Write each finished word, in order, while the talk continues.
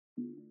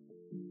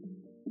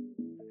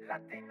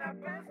Latina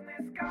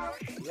business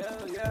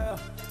coach. Yeah.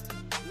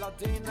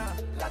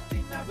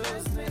 Latina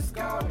business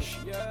coach.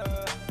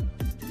 Yeah.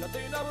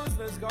 Latina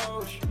business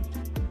coach.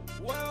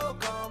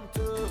 Welcome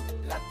to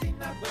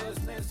Latina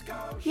Business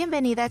Coach.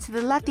 Bienvenida to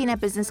the Latina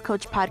Business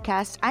Coach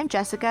podcast. I'm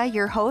Jessica,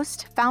 your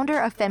host,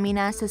 founder of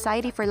Femina,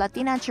 Society for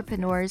Latina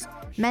Entrepreneurs,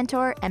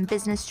 mentor, and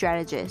business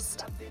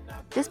strategist.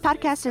 This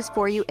podcast is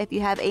for you if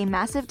you have a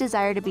massive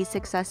desire to be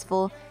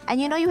successful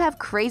and you know you have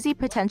crazy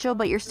potential,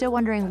 but you're still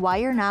wondering why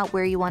you're not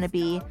where you want to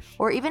be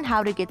or even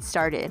how to get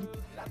started.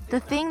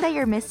 The thing that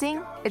you're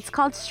missing, it's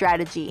called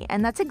strategy.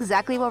 And that's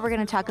exactly what we're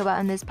going to talk about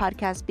in this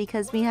podcast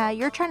because, Mija,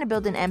 you're trying to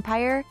build an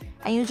empire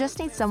and you just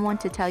need someone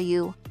to tell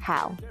you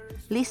how.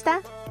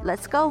 Lista?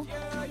 Let's go.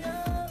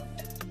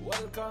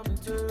 Welcome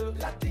to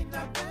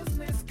Latina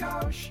Business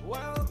Coach.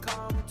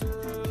 Welcome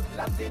to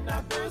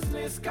Latina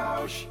Business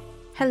Coach.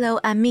 Hello,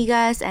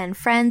 amigas and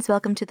friends.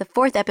 Welcome to the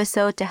fourth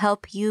episode to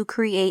help you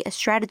create a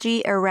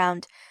strategy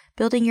around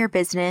building your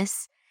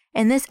business.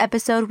 In this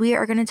episode, we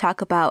are going to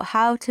talk about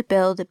how to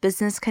build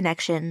business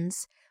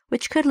connections,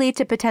 which could lead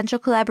to potential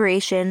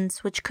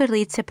collaborations, which could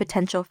lead to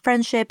potential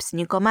friendships,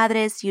 new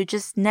comadres, you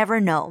just never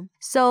know.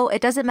 So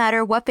it doesn't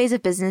matter what phase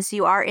of business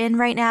you are in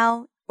right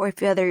now, or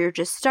if whether you're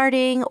just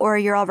starting or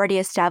you're already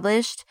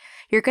established,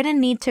 you're going to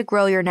need to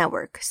grow your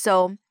network.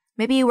 So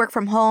maybe you work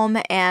from home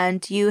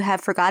and you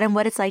have forgotten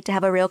what it's like to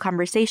have a real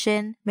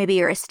conversation. Maybe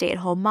you're a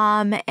stay-at-home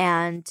mom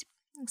and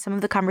some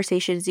of the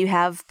conversations you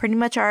have pretty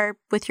much are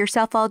with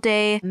yourself all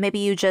day. Maybe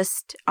you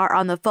just are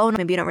on the phone.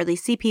 Maybe you don't really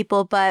see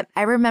people. But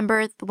I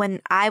remember when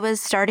I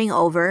was starting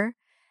over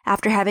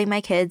after having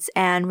my kids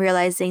and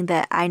realizing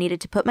that I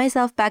needed to put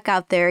myself back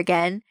out there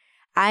again,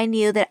 I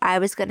knew that I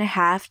was going to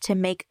have to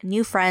make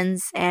new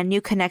friends and new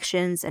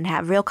connections and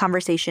have real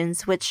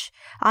conversations, which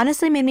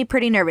honestly made me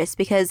pretty nervous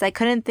because I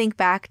couldn't think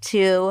back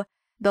to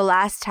the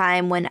last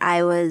time when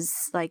I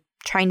was like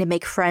trying to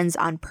make friends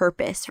on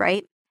purpose,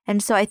 right?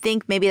 And so I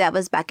think maybe that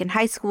was back in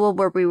high school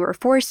where we were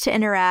forced to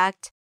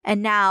interact.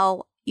 And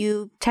now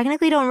you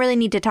technically don't really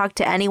need to talk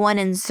to anyone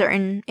in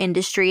certain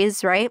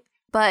industries, right?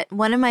 But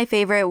one of my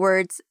favorite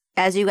words,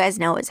 as you guys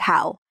know, is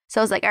how. So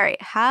I was like, all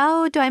right,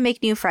 how do I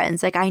make new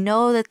friends? Like, I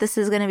know that this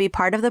is going to be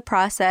part of the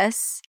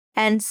process.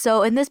 And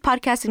so in this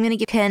podcast,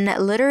 you can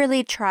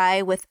literally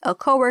try with a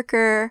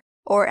coworker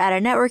or at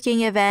a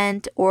networking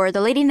event or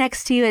the lady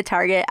next to you at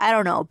Target. I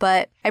don't know,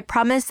 but I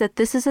promise that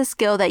this is a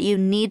skill that you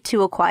need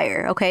to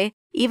acquire, okay?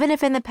 Even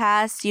if in the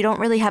past you don't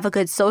really have a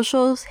good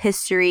social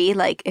history,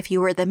 like if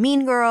you were the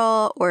mean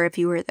girl or if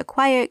you were the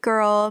quiet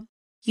girl,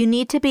 you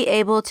need to be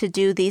able to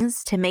do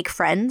these to make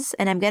friends.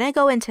 And I'm going to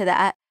go into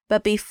that.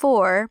 But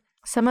before,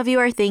 some of you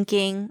are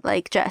thinking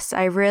like, Jess,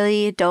 I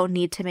really don't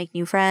need to make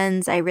new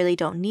friends. I really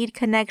don't need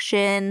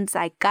connections.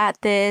 I got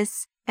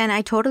this. And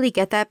I totally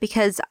get that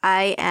because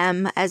I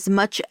am, as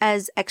much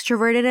as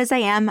extroverted as I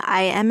am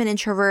an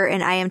introvert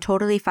and I am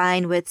totally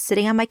fine with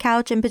sitting on my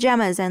couch in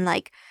pajamas and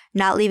like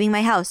not leaving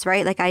my house,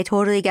 right? Like I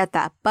totally get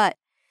that. But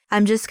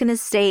I'm just going to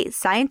state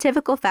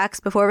scientific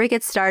facts before we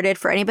get started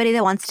for anybody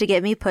that wants to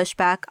give me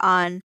pushback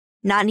on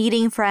not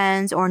needing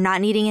friends or not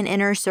needing an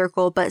inner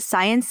circle. But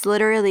science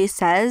literally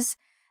says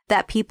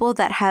that people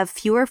that have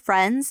fewer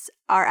friends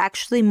are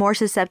actually more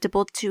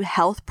susceptible to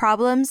health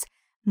problems,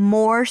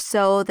 more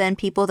so than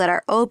people that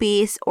are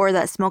obese or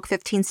that smoke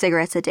 15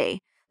 cigarettes a day.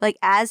 Like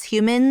as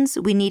humans,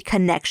 we need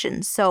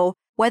connections. So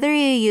whether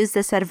you use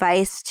this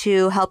advice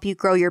to help you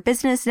grow your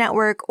business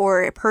network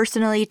or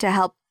personally to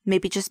help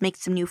maybe just make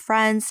some new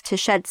friends, to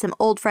shed some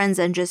old friends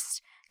and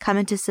just come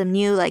into some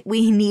new, like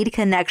we need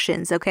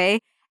connections, okay?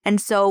 And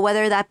so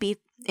whether that be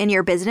in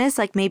your business,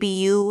 like maybe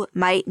you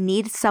might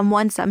need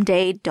someone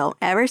someday, don't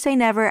ever say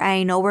never.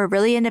 I know we're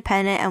really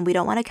independent and we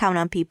don't want to count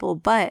on people,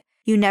 but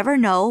you never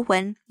know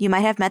when you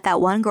might have met that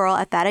one girl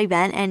at that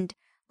event and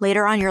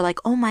later on, you're like,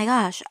 oh my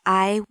gosh,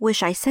 I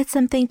wish I said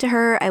something to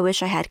her. I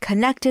wish I had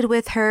connected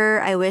with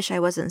her. I wish I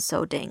wasn't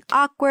so dang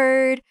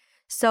awkward.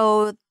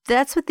 So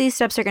that's what these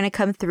steps are going to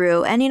come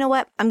through. And you know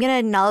what? I'm going to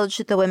acknowledge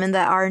the women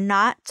that are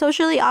not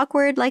socially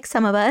awkward like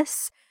some of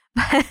us.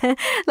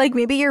 Like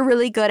maybe you're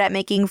really good at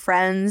making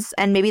friends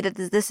and maybe that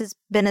this has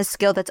been a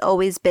skill that's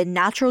always been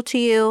natural to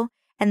you.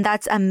 And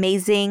that's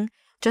amazing.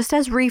 Just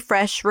as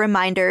refresh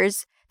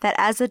reminders that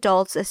as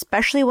adults,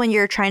 especially when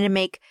you're trying to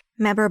make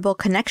memorable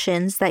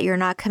connections, that you're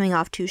not coming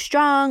off too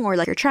strong or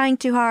like you're trying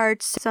too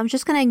hard. So I'm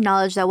just going to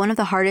acknowledge that one of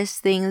the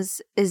hardest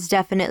things is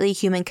definitely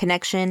human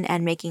connection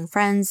and making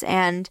friends.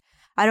 And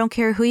I don't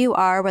care who you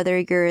are, whether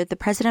you're the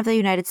president of the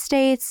United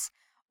States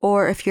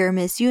or if you're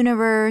Miss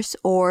Universe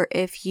or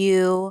if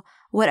you,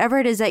 whatever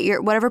it is that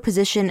you're, whatever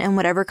position and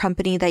whatever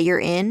company that you're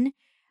in,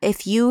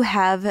 if you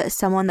have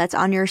someone that's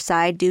on your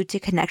side due to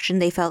connection,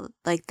 they felt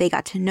like they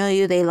got to know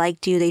you, they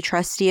liked you, they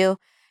trust you,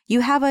 you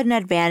have an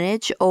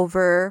advantage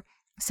over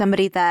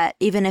somebody that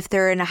even if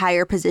they're in a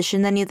higher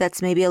position than you,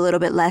 that's maybe a little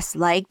bit less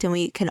liked. And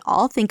we can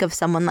all think of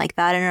someone like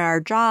that in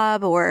our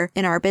job or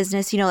in our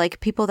business, you know,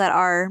 like people that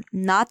are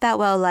not that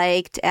well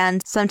liked.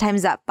 And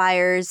sometimes that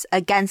fires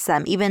against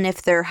them, even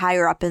if they're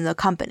higher up in the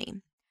company.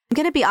 I'm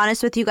going to be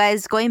honest with you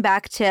guys, going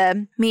back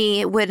to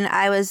me when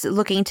I was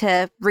looking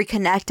to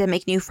reconnect and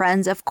make new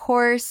friends, of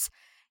course,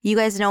 you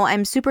guys know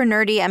I'm super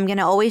nerdy. I'm going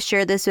to always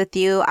share this with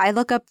you. I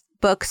look up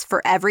books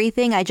for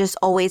everything. I just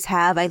always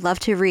have. I love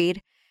to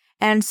read.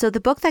 And so the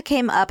book that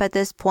came up at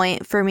this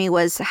point for me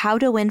was How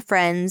to Win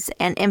Friends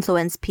and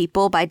Influence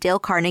People by Dale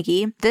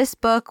Carnegie. This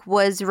book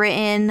was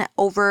written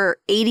over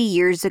 80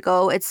 years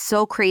ago. It's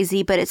so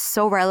crazy, but it's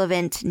so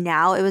relevant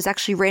now. It was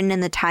actually written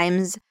in the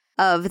times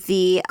of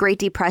the Great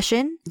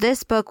Depression.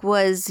 This book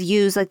was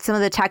used, like some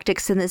of the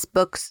tactics in this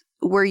book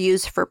were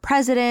used for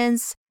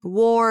presidents,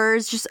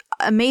 wars, just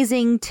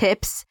amazing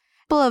tips.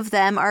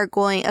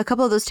 A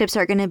couple of those tips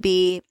are going to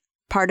be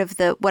part of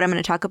what I'm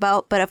going to talk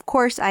about. But of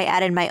course, I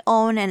added my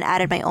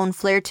own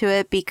flair to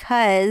it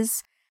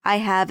because I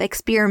have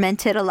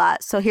experimented a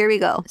lot. So here we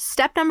go.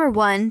 Step number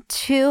 1,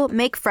 to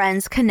make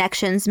friends,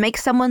 connections, make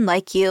someone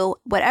like you,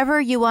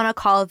 whatever you want to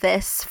call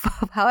this,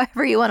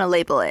 however you want to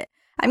label it.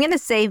 I'm going to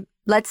say,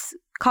 let's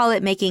call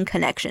it making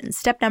connections.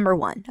 Step number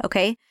 1,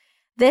 okay?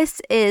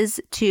 This is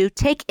to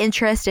take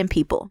interest in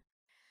people.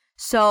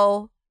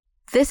 So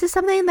this is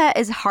something that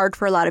is hard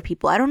for a lot of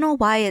people. I don't know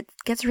why it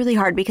gets really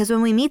hard, because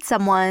when we meet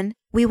someone,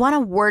 we want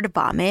to word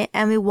vomit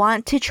and we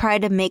want to try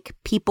to make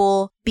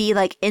people be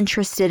like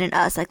interested in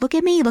us. Like, look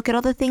at me, look at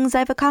all the things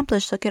I've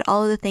accomplished, look at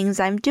all of the things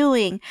I'm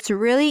doing. It's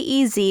really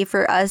easy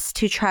for us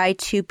to try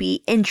to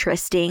be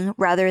interesting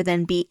rather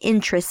than be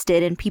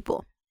interested in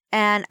people.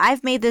 And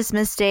I've made this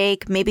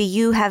mistake. Maybe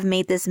you have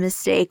made this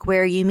mistake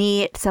where you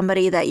meet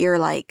somebody that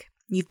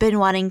you've been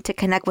wanting to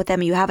connect with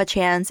them, you have a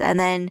chance, and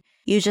then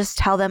you just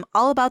tell them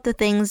all about the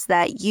things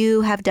that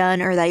you have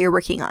done or that you're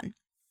working on.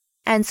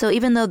 And so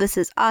even though this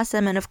is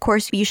awesome, and of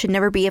course you should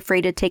never be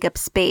afraid to take up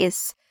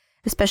space,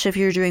 especially if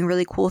you're doing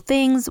really cool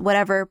things,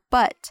 whatever,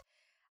 but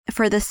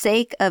for the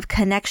sake of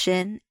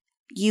connection,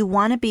 you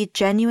want to be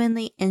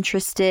genuinely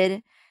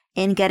interested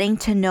in getting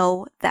to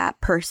know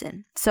that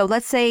person. So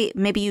let's say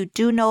maybe you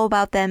do know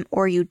about them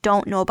or you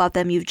don't know about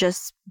them, you've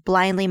just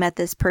blindly met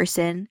this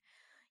person.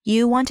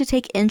 You want to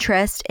take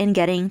interest in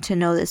getting to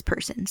know this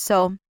person.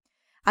 So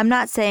I'm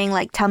not saying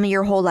like tell me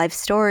your whole life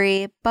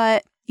story,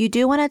 but you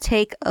do want to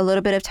take a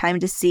little bit of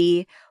time to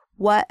see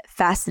what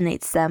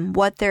fascinates them,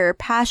 what they're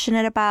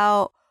passionate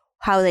about,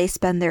 how they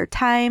spend their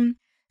time.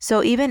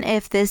 So even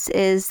if this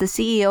is the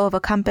CEO of a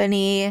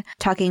company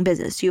talking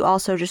business, you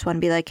also just want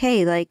to be like,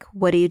 hey, like,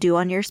 what do you do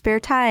on your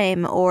spare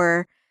time?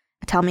 Or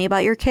tell me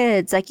about your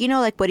kids. Like,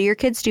 what do your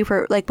kids do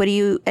for, like, what do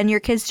you and your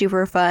kids do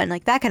for fun?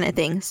 Like that kind of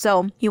thing.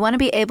 So you want to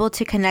be able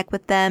to connect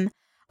with them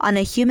on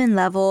a human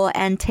level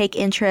and take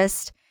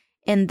interest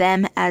in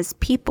them as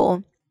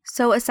people.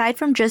 So aside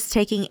from just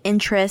taking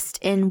interest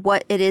in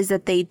what it is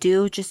that they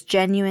do, just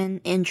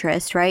genuine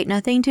interest, right?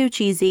 Nothing too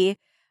cheesy,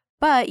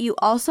 but you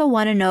also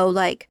want to know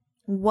like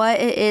what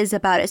it is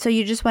about it. So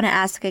you just want to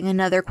ask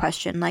another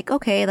question like,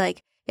 okay,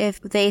 like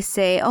if they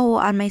say, oh,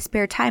 on my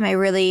spare time, I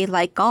really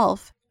like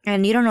golf,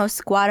 and you don't know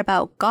squat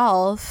about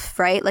golf,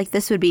 right? Like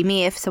this would be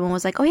me if someone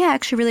was like, oh yeah, I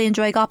actually really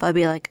enjoy golf. I'd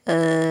be like,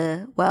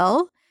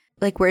 well,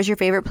 like where's your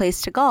favorite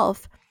place to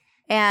golf?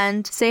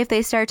 And say if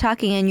they start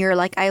talking and you're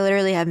like, I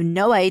literally have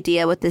no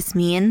idea what this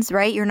means,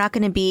 right? You're not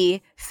going to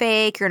be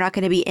fake. You're not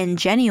going to be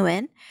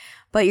ingenuine,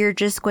 but you're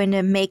just going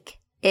to make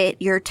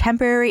it your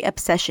temporary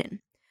obsession.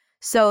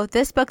 So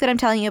this book that I'm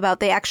telling you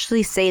about, they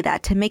actually say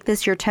that to make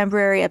this your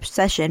temporary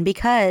obsession,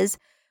 because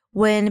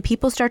when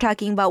people start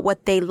talking about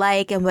what they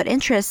like and what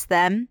interests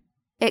them,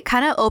 it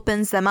kind of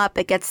opens them up.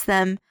 It gets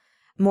them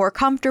more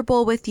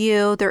comfortable with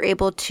you. They're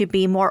able to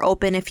be more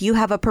open. If you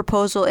have a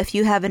proposal, if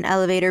you have an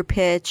elevator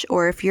pitch,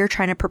 or if you're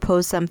trying to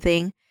propose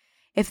something,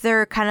 if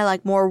they're kind of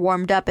like more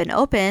warmed up and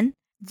open,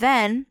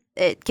 then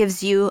it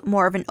gives you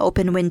more of an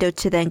open window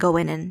to then go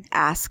in and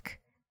ask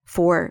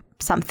for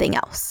something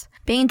else.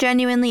 Being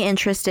genuinely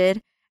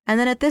interested. And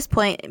then at this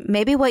point,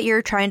 maybe what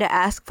you're trying to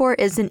ask for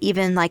isn't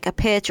even like a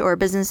pitch or a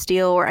business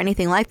deal or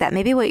anything like that.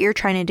 Maybe what you're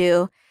trying to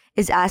do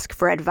is ask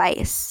for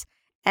advice.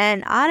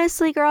 And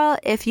honestly, girl,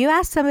 if you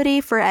ask somebody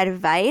for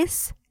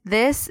advice,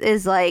 this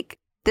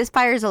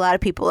fires a lot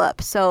of people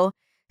up. So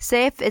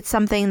say if it's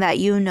something that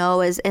you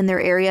know is in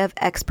their area of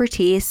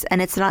expertise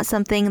and it's not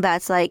something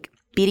that's like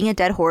beating a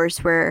dead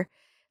horse where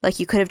like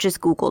you could have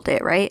just Googled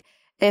it, right?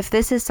 If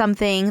this is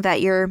something that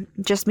you're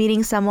just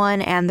meeting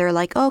someone and they're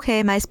like,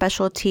 okay, my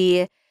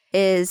specialty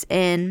is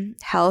in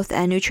health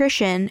and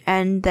nutrition.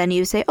 And then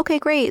you say, okay,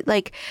 great.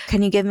 Like,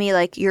 can you give me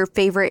like your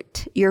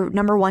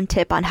number one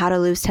tip on how to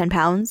lose 10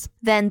 pounds?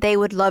 Then they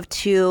would love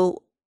to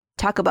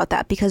talk about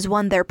that because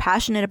 1, they're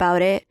passionate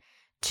about it.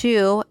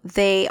 2,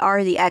 they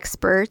are the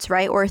experts,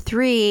 right? Or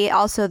 3,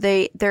 also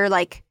they're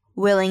like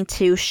willing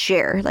to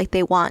share, like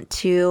they want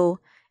to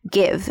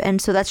give.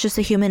 And so that's just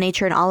a human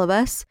nature in all of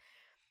us.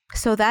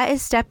 So that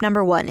is step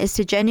number 1, is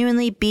to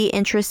genuinely be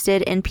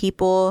interested in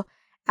people.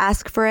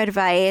 Ask for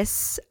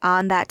advice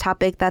on that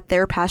topic that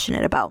they're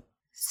passionate about.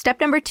 Step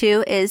number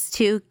 2 is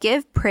to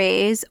give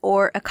praise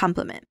or a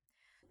compliment.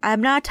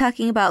 I'm not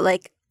talking about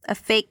like a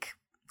fake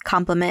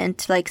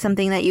compliment, like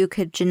something that you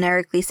could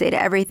generically say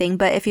to everything.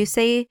 But if you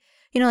say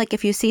Like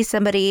if you see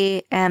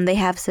somebody and they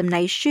have some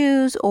nice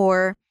shoes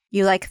or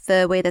you like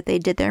the way that they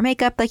did their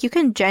makeup, like you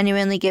can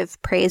genuinely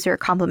give praise or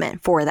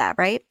compliment for that,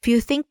 right? If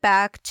you think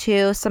back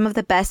to some of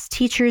the best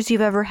teachers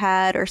you've ever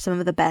had or some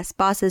of the best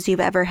bosses you've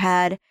ever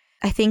had,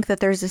 I think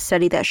that there's a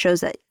study that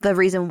shows that the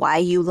reason why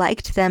you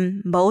liked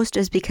them most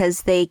is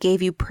because they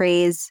gave you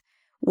praise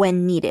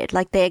when needed.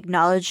 Like they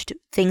acknowledged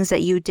things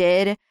that you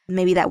did,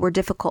 maybe that were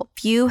difficult.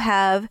 If you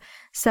have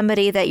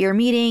somebody that you're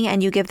meeting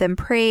and you give them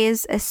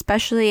praise,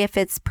 especially if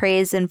it's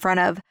praise in front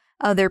of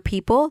other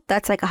people,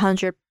 that's like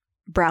 100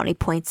 brownie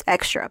points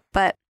extra.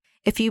 But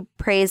if you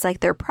praise like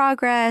their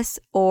progress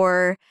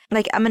or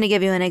like, I'm going to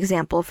give you an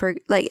example for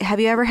like, have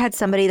you ever had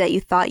somebody that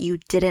you thought you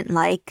didn't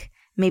like,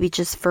 maybe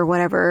just for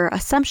whatever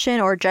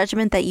assumption or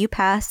judgment that you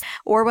passed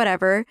or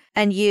whatever,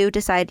 and you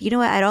decide, you know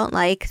what, I don't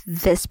like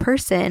this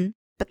person,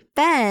 but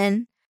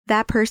then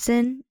that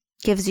person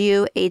gives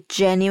you a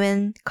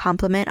genuine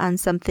compliment on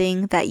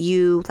something that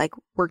you like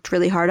worked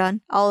really hard on.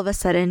 All of a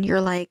sudden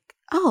you're like,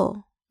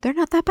 oh, they're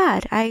not that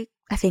bad. I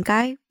think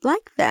I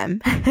like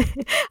them.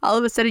 All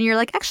of a sudden you're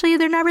like, actually,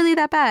 they're not really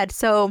that bad.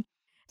 So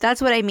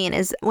that's what I mean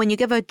is when you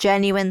give a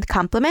genuine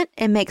compliment,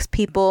 it makes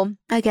people,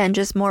 again,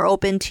 just more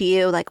open to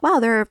you. Like, wow,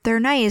 they're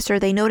nice, or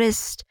they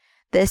noticed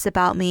this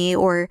about me,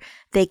 or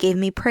they gave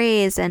me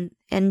praise. And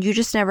you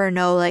just never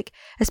know, like,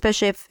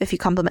 especially if you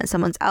compliment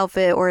someone's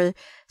outfit or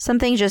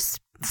something just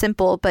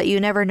simple, but you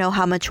never know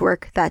how much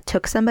work that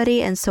took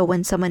somebody. And so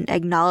when someone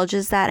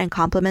acknowledges that and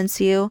compliments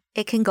you,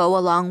 it can go a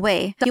long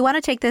way. So you want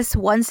to take this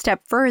one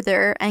step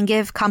further and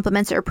give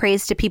compliments or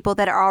praise to people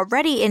that are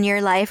already in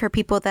your life or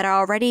people that are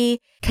already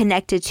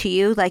connected to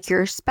you, like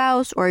your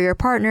spouse or your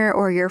partner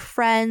or your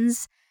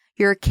friends,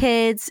 your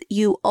kids.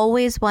 You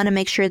always want to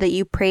make sure that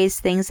you praise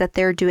things that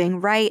they're doing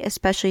right,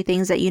 especially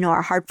things that you know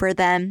are hard for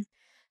them.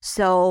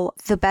 So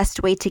the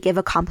best way to give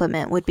a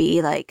compliment would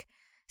be like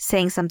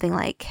saying something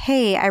like,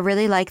 hey, I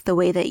really like the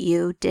way that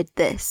you did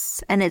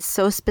this. And it's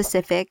so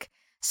specific.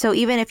 So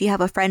even if you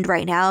have a friend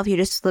right now, if you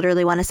just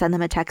literally want to send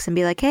them a text and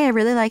be like, hey, I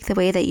really like the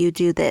way that you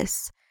do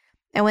this.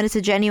 And when it's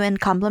a genuine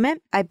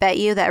compliment, I bet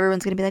you that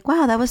everyone's going to be like,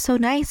 wow, that was so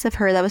nice of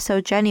her. That was so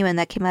genuine.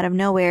 That came out of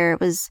nowhere. It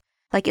was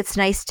like, it's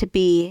nice to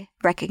be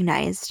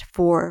recognized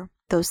for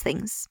those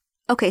things.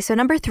 Okay, so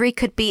number 3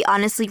 could be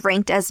honestly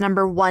ranked as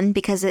number 1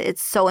 because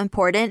it's so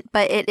important,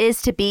 but it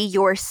is to be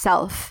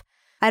yourself.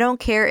 I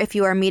don't care if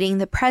you are meeting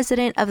the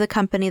president of the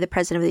company, the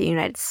president of the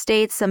United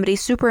States, somebody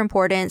super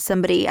important,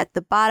 somebody at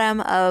the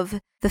bottom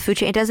of the food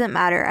chain. It doesn't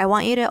matter. I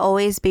want you to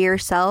always be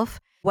yourself,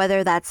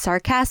 whether that's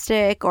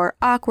sarcastic or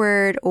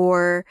awkward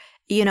or,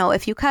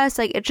 if you cuss,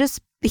 like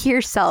just be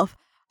yourself.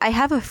 I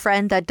have a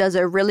friend that does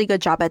a really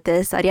good job at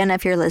this. Ariana,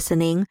 if you're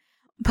listening,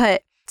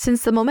 but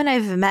since the moment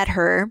I've met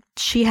her,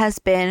 she has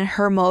been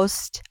her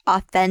most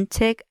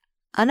authentic,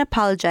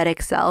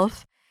 unapologetic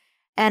self.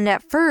 And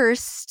at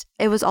first,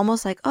 it was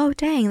almost like, oh,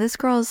 dang, this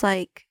girl's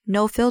like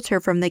no filter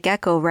from the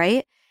get-go,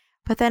 right?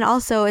 But then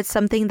also it's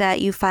something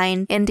that you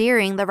find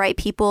endearing. The right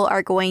people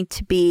are going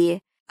to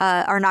be,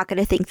 are not going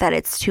to think that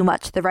it's too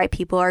much. The right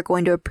people are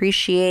going to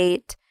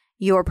appreciate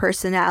your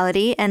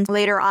personality. And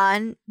later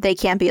on, they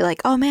can't be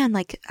like, oh man,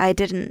 like I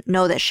didn't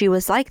know that she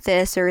was like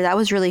this, or that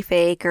was really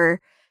fake,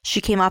 or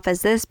she came off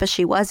as this, but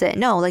she wasn't.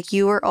 No, like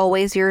you were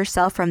always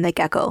yourself from the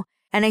get-go.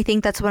 And I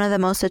think that's one of the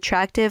most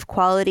attractive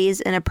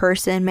qualities in a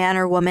person, man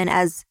or woman,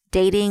 as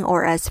dating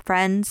or as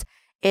friends,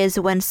 is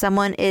when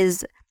someone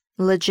is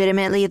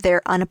legitimately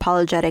their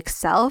unapologetic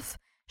self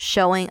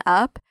showing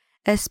up,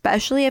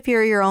 especially if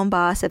you're your own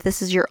boss, if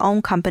this is your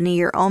own company,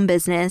 your own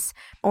business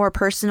or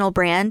personal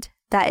brand.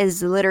 That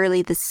is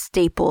literally the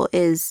staple,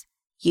 is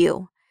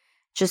you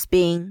just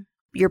being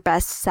your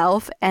best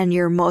self and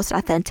your most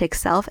authentic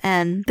self,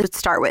 and to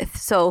start with.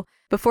 So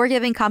before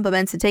giving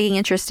compliments and taking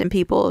interest in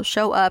people,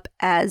 show up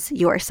as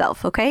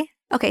yourself, okay?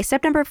 Okay,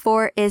 step number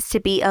 4 is to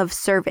be of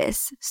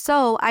service.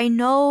 So I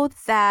know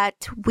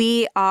that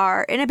we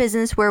are in a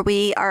business where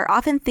we are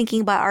often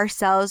thinking about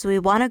ourselves. We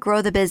want to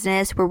grow the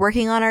business. We're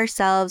working on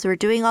ourselves. We're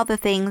doing all the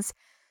things.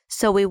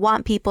 So we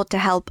want people to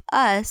help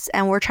us,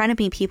 and we're trying to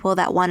be people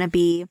that want to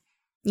be,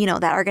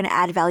 that are going to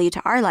add value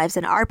to our lives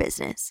and our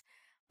business.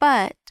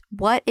 But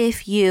what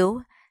if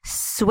you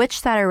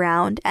switch that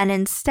around and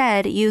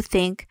instead you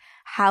think,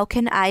 how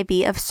can I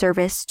be of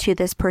service to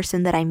this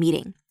person that I'm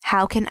meeting?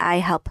 How can I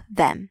help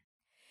them?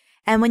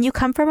 And when you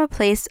come from a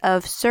place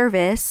of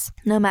service,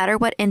 no matter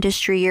what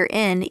industry you're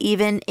in,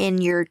 even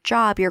in your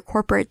job, your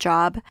corporate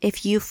job,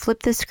 if you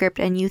flip the script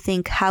and you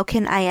think, how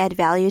can I add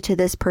value to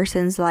this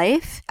person's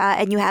life?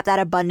 And you have that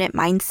abundant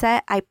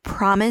mindset, I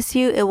promise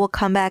you it will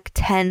come back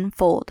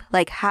tenfold.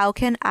 Like, how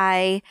can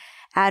I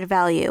add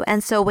value?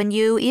 And so when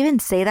you even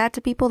say that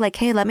to people, like,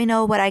 hey, let me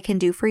know what I can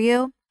do for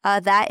you.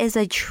 That is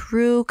a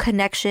true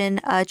connection,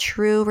 a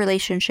true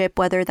relationship,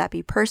 whether that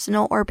be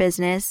personal or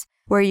business,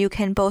 where you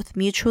can both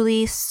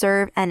mutually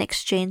serve and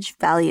exchange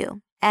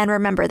value. And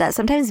remember that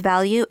sometimes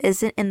value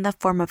isn't in the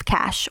form of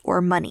cash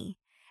or money.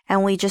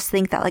 And we just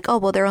think that like, oh,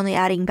 well, they're only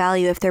adding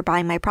value if they're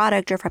buying my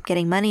product or if I'm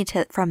getting money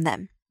from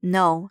them.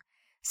 No,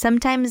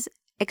 sometimes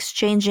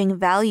exchanging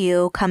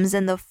value comes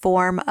in the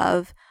form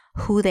of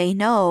who they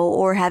know,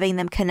 or having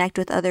them connect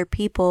with other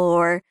people,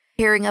 or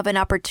hearing of an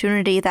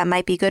opportunity that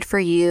might be good for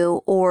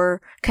you,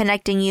 or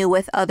connecting you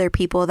with other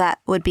people that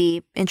would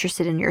be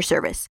interested in your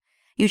service.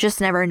 You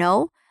just never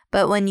know.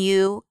 But when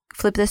you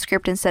flip the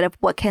script, instead of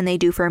what can they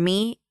do for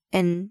me,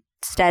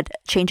 instead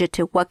change it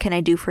to what can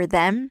I do for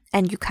them,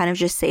 and you kind of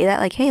just say that,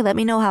 like, hey, let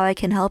me know how I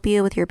can help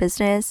you with your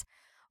business,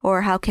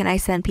 or how can I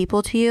send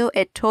people to you,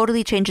 it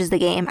totally changes the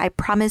game. I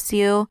promise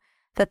you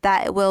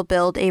that will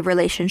build a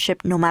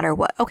relationship no matter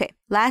what. Okay,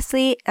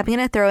 lastly, I'm going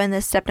to throw in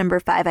this step number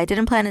 5. I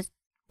didn't plan to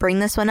bring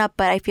this one up,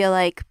 but I feel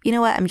like, you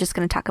know what, I'm just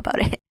going to talk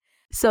about it.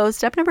 So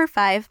step number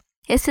 5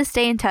 is to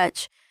stay in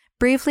touch.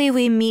 Briefly,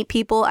 we meet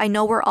people. I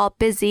know we're all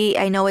busy.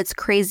 I know it's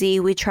crazy.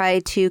 We try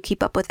to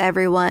keep up with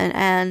everyone.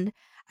 And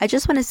I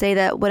just want to say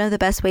that one of the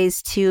best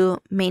ways to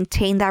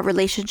maintain that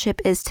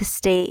relationship is to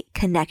stay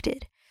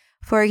connected.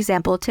 For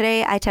example,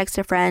 today I texted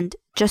a friend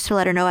just to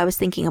let her know I was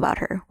thinking about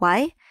her.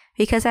 Why?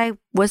 Because I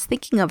was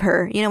thinking of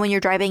her. You know, when you're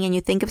driving and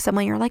you think of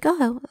someone, you're like,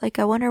 oh, like,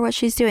 I wonder what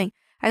she's doing.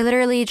 I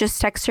literally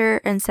just texted her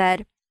and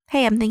said,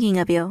 hey, I'm thinking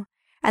of you.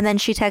 And then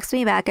she texted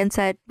me back and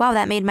said, wow,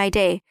 that made my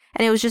day.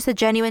 And it was just a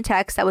genuine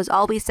text. That was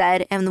all we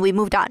said. And we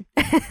moved on.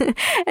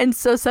 And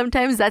so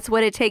sometimes that's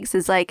what it takes,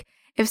 is like,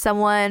 if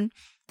someone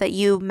that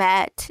you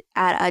met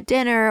at a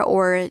dinner,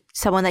 or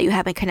someone that you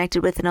haven't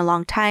connected with in a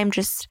long time,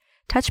 just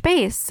touch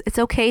base. It's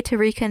okay to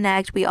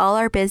reconnect. We all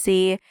are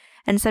busy.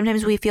 And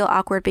sometimes we feel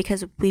awkward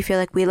because we feel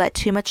like we let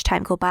too much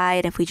time go by.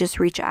 And if we just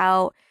reach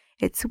out,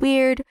 it's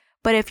weird.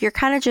 But if you're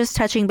kind of just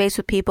touching base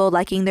with people,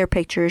 liking their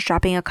pictures,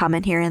 dropping a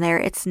comment here and there,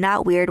 it's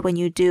not weird when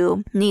you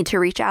do need to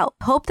reach out.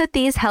 Hope that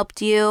these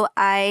helped you.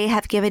 I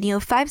have given you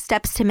 5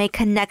 steps to make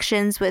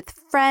connections with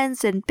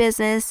friends and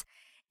business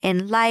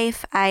in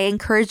life. I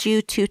encourage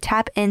you to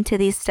tap into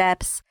these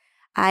steps.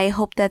 I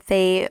hope that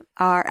they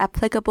are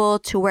applicable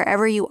to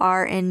wherever you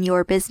are in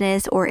your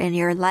business or in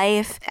your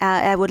life.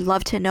 I would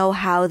love to know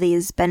how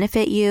these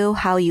benefit you,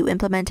 how you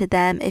implemented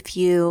them. If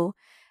you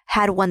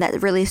had one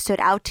that really stood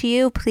out to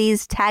you,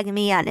 please tag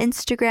me on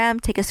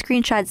Instagram, take a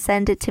screenshot,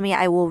 send it to me.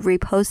 I will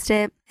repost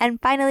it. And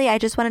finally, I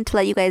just wanted to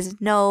let you guys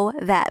know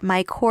that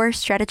my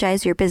course,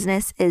 Strategize Your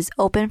Business, is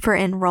open for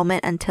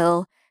enrollment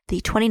until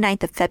the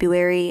 29th of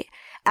February.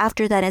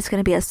 After that, it's going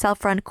to be a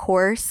self-run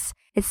course.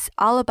 It's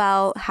all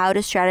about how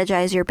to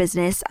strategize your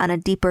business on a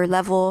deeper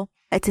level.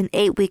 It's an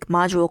 8-week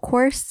module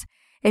course.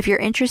 If you're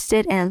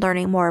interested in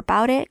learning more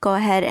about it, go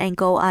ahead and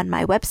go on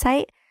my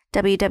website,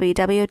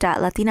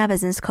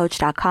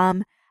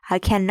 www.latinabusinesscoach.com. I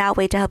cannot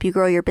wait to help you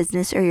grow your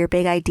business or your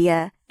big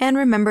idea. And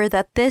remember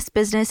that this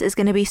business is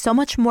going to be so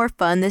much more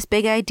fun. This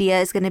big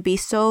idea is going to be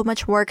so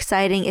much more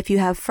exciting if you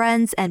have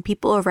friends and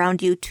people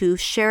around you to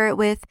share it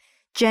with,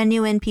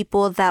 genuine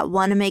people that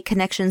want to make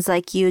connections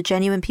like you,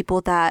 genuine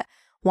people that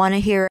want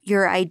to hear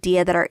your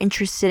idea, that are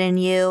interested in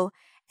you.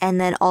 And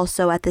then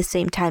also at the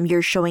same time,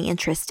 you're showing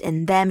interest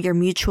in them. You're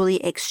mutually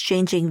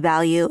exchanging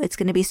value. It's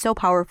going to be so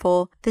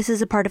powerful. This is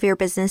a part of your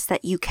business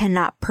that you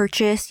cannot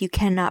purchase. You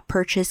cannot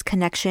purchase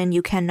connection.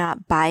 You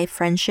cannot buy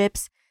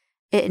friendships.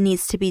 It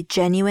needs to be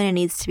genuine. It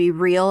needs to be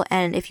real.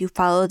 And if you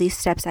follow these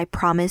steps, I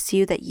promise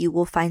you that you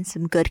will find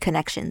some good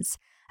connections.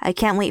 I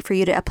can't wait for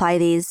you to apply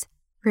these.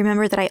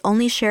 Remember that I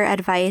only share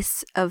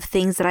advice of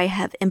things that I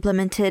have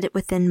implemented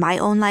within my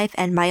own life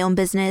and my own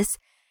business.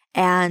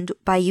 And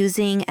by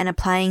using and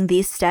applying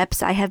these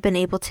steps, I have been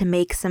able to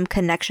make some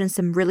connections,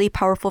 some really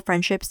powerful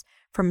friendships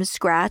from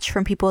scratch,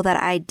 from people that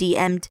I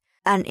DM'd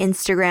on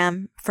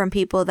Instagram, from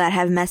people that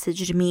have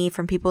messaged me,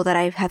 from people that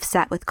I have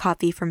sat with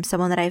coffee, from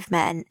someone that I've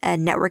met at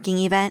a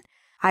networking event.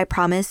 I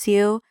promise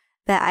you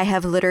that I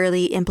have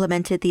literally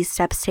implemented these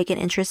steps, taken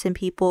interest in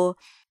people,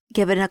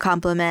 given a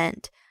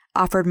compliment,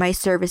 offered my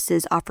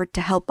services, offered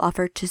to help,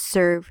 offered to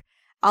serve.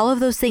 All of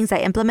those things I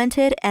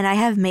implemented, and I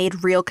have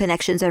made real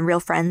connections and real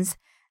friends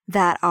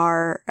that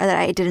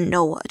I didn't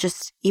know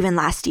just even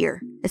last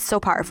year. It's so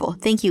powerful.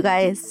 Thank you,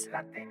 guys.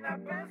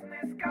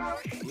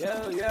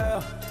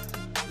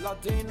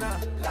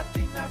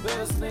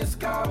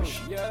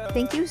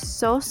 Thank you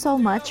so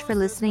much for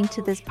listening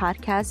to this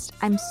podcast.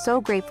 I'm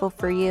so grateful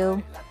for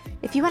you.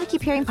 If you want to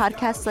keep hearing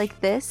podcasts like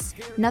this,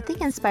 nothing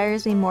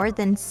inspires me more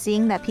than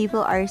seeing that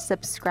people are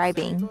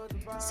subscribing.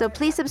 So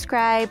please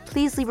subscribe,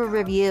 please leave a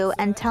review,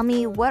 and tell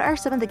me what are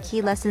some of the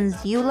key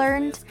lessons you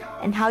learned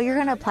and how you're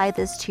going to apply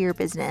this to your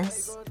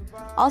business.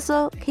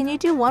 Also, can you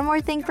do one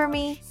more thing for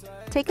me?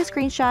 Take a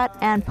screenshot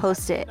and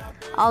post it.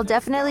 I'll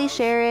definitely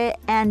share it,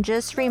 and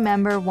just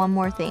remember one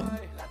more thing.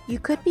 You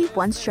could be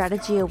one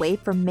strategy away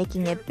from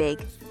making it big.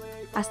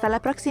 Hasta la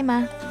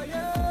próxima.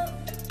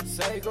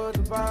 Say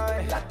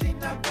goodbye,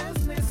 Latina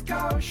Business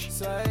Coach.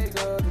 Say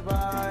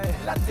goodbye,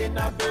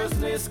 Latina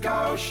Business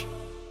Coach.